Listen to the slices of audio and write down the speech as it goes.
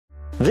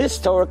This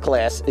Torah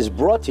class is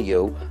brought to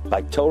you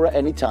by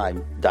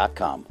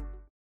TorahAnytime.com.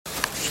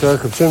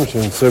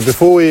 So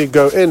before we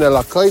go in,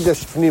 before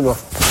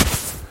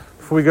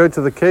we go to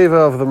the cave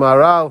of the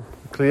Maral,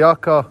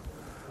 Kliyaka,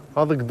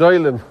 all the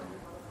Gdoilin,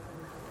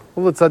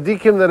 all the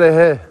tzaddikim that are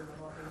here,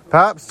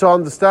 perhaps to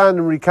understand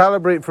and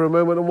recalibrate for a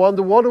moment and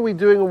wonder, what are we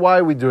doing and why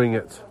are we doing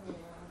it?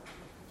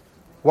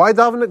 Why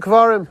daven at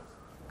Kevarim?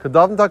 Could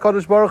daven to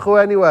HaKadosh Baruch Hu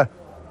anywhere.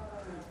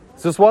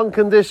 It's just one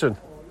condition.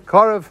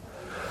 Karev,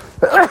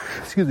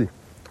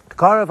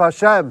 Karev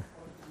Hashem,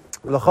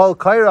 L'chol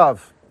Kairav.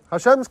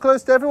 Hashem's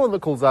close to everyone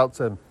that calls out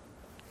to him.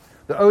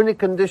 The only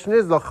condition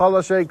is L'chol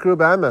Asher Yikru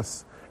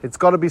B'emes. It's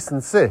got to be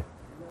sincere.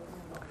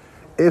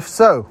 If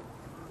so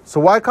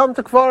why come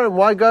to Kevarim?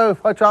 Why go?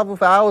 Why travel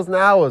for hours and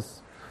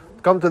hours?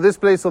 Come to this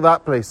place or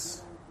that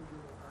place?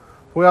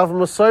 We have a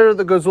Messiah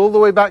that goes all the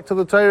way back to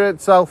the Torah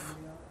itself.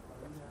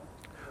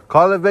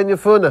 Kalev ben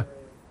Yefuna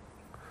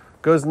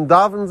goes and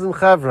davens in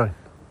Chevron.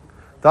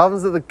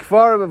 Davens at the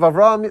Kevarim of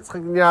Avraham, Yitzchak,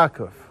 and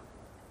Yaakov.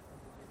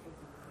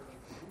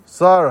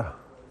 Sarah,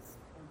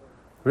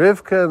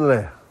 Rivka, and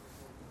Leah.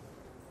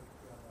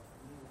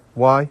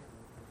 Why?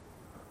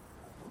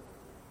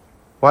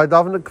 Why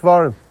daven at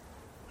Kevarim?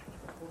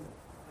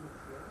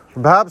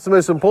 And perhaps the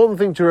most important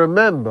thing to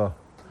remember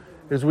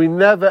is we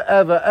never,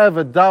 ever,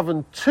 ever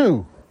daven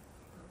to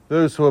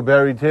those who are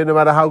buried here, no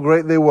matter how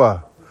great they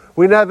were.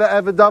 We never,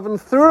 ever daven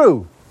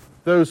through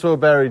those who are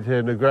buried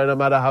here, no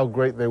matter how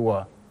great they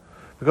were.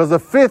 Because the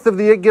fifth of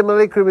the Yigim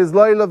Alikrim is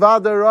Lo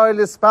Levada Roi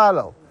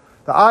Lispalel,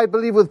 that I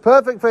believe with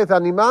perfect faith,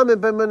 Animam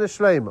ben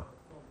Shlema,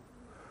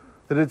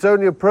 that it's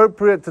only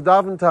appropriate to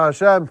daven to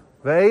Hashem.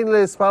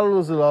 Painless.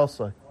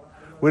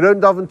 We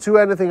don't daven to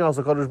anything else.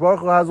 The Kadosh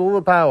Baruch Hu has all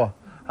the power,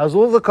 has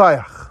all the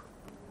koyach,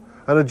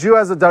 and a Jew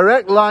has a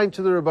direct line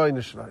to the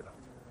Rebbeinu Shalom.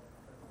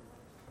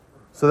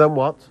 So then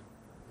what?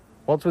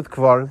 What's with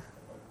Kevarim?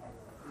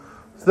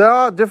 So there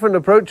are different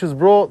approaches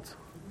brought.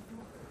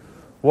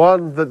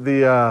 One, that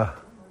the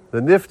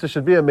nifta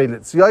should be a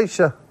melitz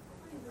yaisha,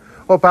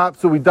 or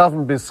perhaps that we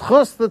daven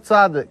bischus the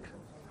tzaddik,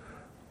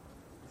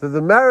 that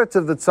the merit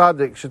of the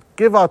tzaddik should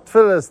give our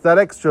tefillas that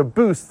extra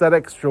boost, that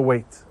extra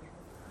weight.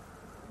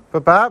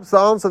 But perhaps the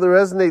answer that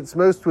resonates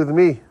most with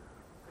me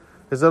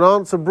is an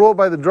answer brought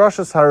by the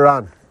Drashas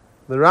Haran.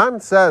 The Ran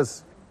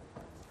says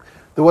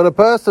that when a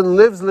person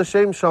lives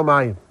l'shem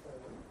shamayim,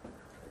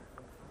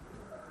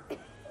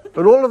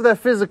 and all of their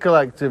physical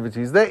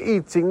activities, their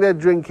eating, their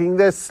drinking,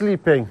 their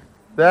sleeping,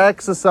 their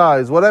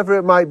exercise, whatever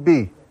it might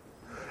be,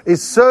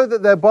 is so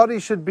that their body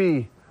should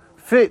be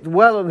fit,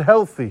 well and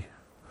healthy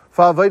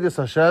for Avodas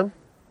Hashem,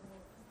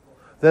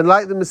 then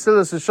like the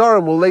Mesilas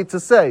Yesharim will later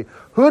say,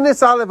 Hu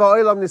nisale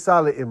va'olam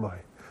nisale imay.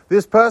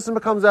 This person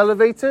becomes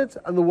elevated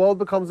and the world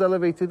becomes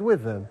elevated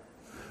with them.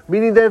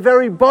 Meaning their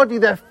very body,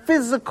 their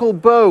physical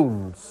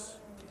bones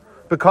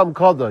become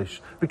Kadosh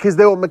because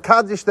they were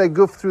Mekadosh their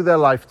guf through their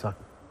lifetime.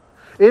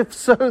 If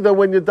so, then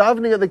when you're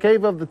davening at the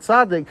cave of the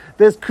tzaddik,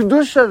 there's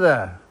Kedusha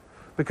there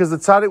because the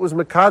tzaddik was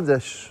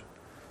Mekadosh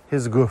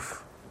his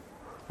guf.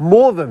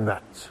 More than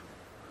that,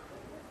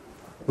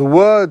 the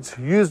word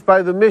used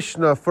by the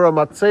Mishnah for a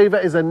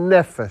matzeva is a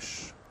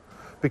nefesh,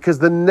 because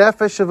the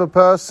nefesh of a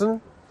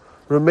person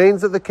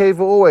remains at the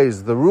cave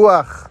always. The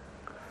ruach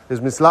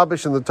is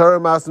mislabish in the Torah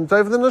Masim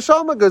Tov, the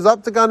neshama goes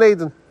up to Gan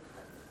Eden.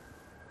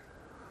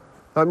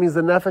 That means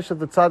the nefesh of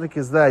the tzaddik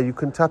is there. You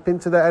can tap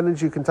into their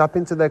energy, you can tap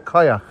into their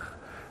koyach.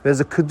 There's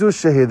a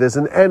kedusha here, there's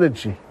an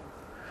energy.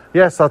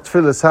 Yes, our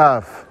tefillas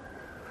have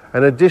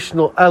an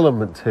additional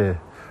element here,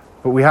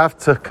 but we have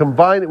to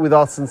combine it with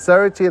our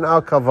sincerity and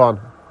our kavan.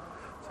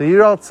 So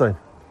Yiratzain,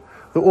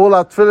 that all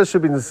our tefillah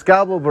should be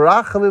niskabel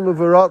barachamim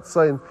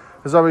u'v'ratzain.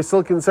 As Rabbi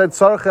Silkin said,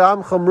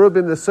 Tzarchei Amcham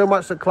Rubin, there's so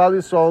much that Klal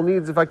Yisrael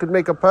needs. If I could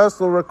make a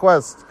personal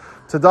request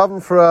to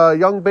daven for a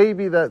young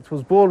baby that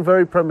was born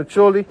very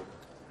prematurely,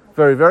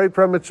 very, very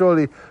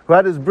prematurely, who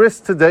had his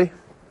bris today,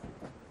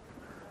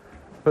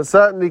 but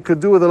certainly could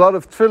do with a lot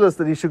of tefillahs,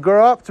 that he should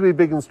grow up to be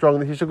big and strong,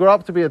 that he should grow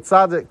up to be a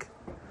tzaddik,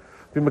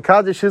 be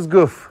Mekadosh his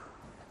guf,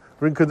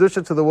 bring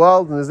Kedusha to the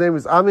world, and his name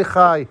is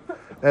Amichai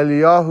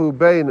Eliyahu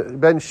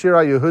ben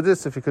Shira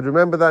Yehudis. If you could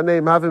remember that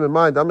name, have him in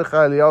mind.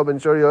 Amichai Eliyahu ben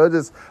Shira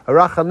Yehudis, a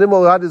Racham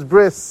Nimel who had his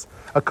bris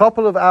a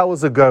couple of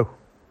hours ago.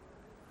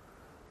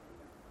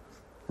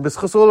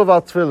 B'schus all of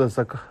our tefillahs,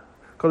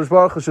 Kadosh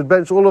Baruch Hu should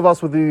bench all of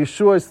us with the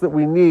Yeshuas that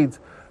we need,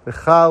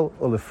 L'chal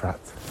or L'frat.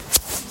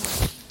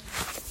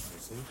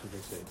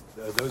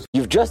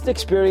 You've just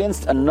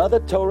experienced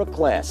another Torah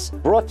class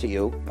brought to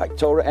you by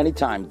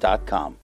TorahAnytime.com.